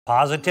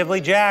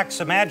Positively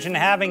Jax, imagine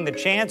having the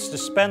chance to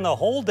spend the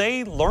whole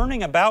day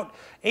learning about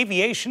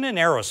aviation and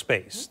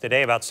aerospace.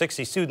 Today, about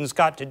 60 students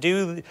got to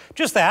do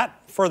just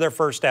that for their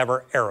first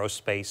ever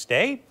Aerospace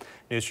Day.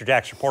 News4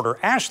 Jax reporter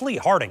Ashley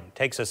Harding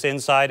takes us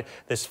inside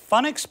this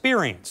fun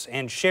experience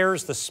and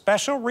shares the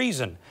special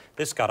reason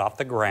this got off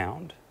the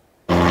ground.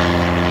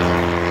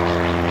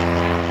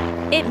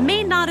 It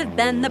may not have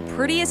been the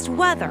prettiest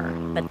weather,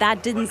 but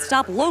that didn't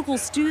stop local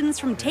students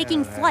from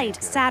taking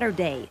flight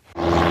Saturday.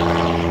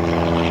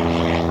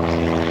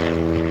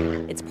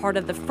 It's part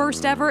of the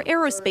first ever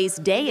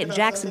Aerospace Day at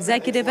Jacksonville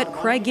Executive at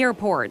Craig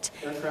Airport.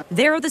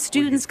 There, the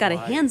students got a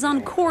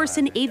hands-on course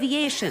in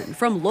aviation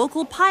from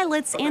local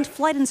pilots and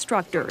flight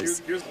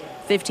instructors.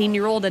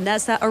 15-year-old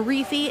Anessa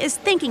Arifi is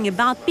thinking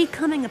about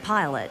becoming a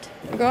pilot.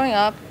 Growing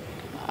up,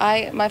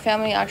 my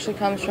family actually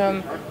comes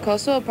from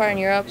coastal part in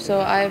Europe, so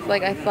I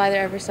fly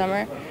there every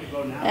summer.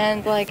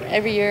 And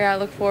every year I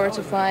look forward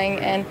to flying,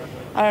 and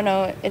I don't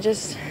know,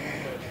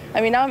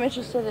 now I'm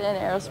interested in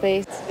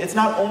aerospace. It's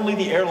not only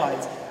the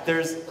airlines.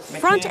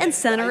 Front and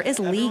center is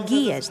Lee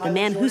Giat, the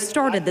man who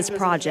started this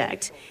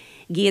project.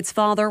 Giat's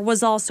father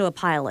was also a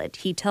pilot.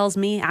 He tells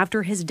me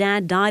after his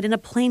dad died in a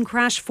plane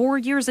crash 4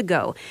 years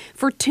ago.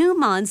 For 2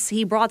 months,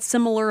 he brought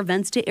similar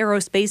events to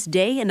Aerospace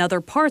Day in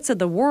other parts of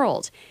the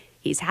world.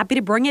 He's happy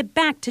to bring it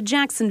back to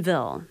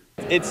Jacksonville.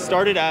 It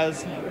started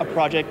as a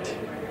project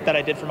that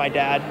I did for my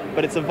dad,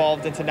 but it's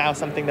evolved into now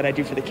something that I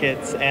do for the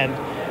kids. And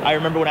I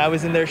remember when I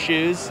was in their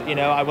shoes,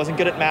 I wasn't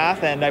good at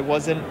math, and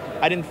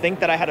I didn't think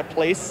that I had a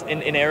place in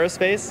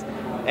aerospace.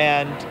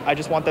 And I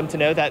just want them to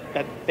know that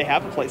they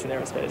have a place in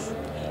aerospace.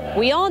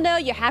 We all know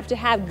you have to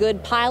have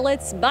good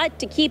pilots, but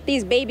to keep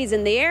these babies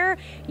in the air,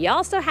 you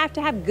also have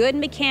to have good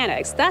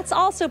mechanics. That's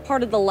also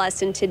part of the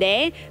lesson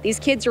today. These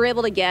kids are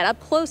able to get up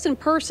close and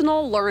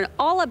personal, learn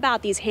all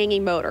about these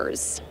hanging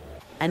motors.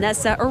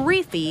 Anessa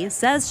Arifi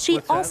says she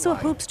also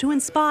hopes to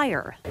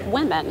inspire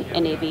women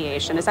in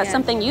aviation. Is that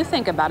something you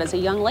think about as a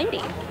young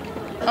lady?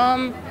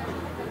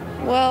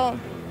 Well,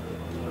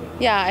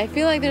 yeah, I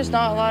feel like there's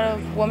not a lot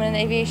of women in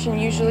aviation.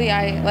 Usually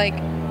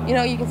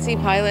you can see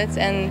pilots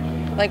and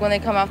when they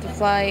come on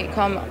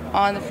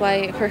the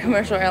flight for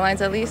commercial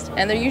airlines at least,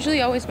 and they're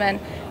usually always men.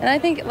 And I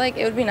think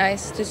it would be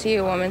nice to see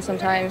a woman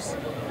sometimes.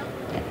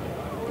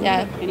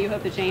 Yeah. And you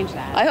hope to change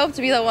that? I hope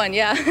to be the one,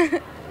 yeah.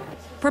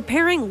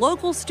 Preparing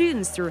local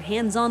students through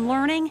hands-on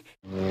learning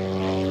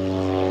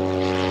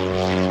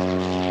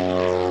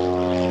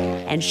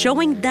and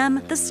showing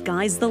them the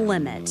sky's the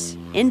limit.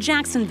 In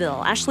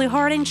Jacksonville, Ashley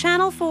Harding,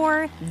 Channel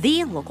 4,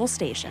 the local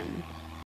station.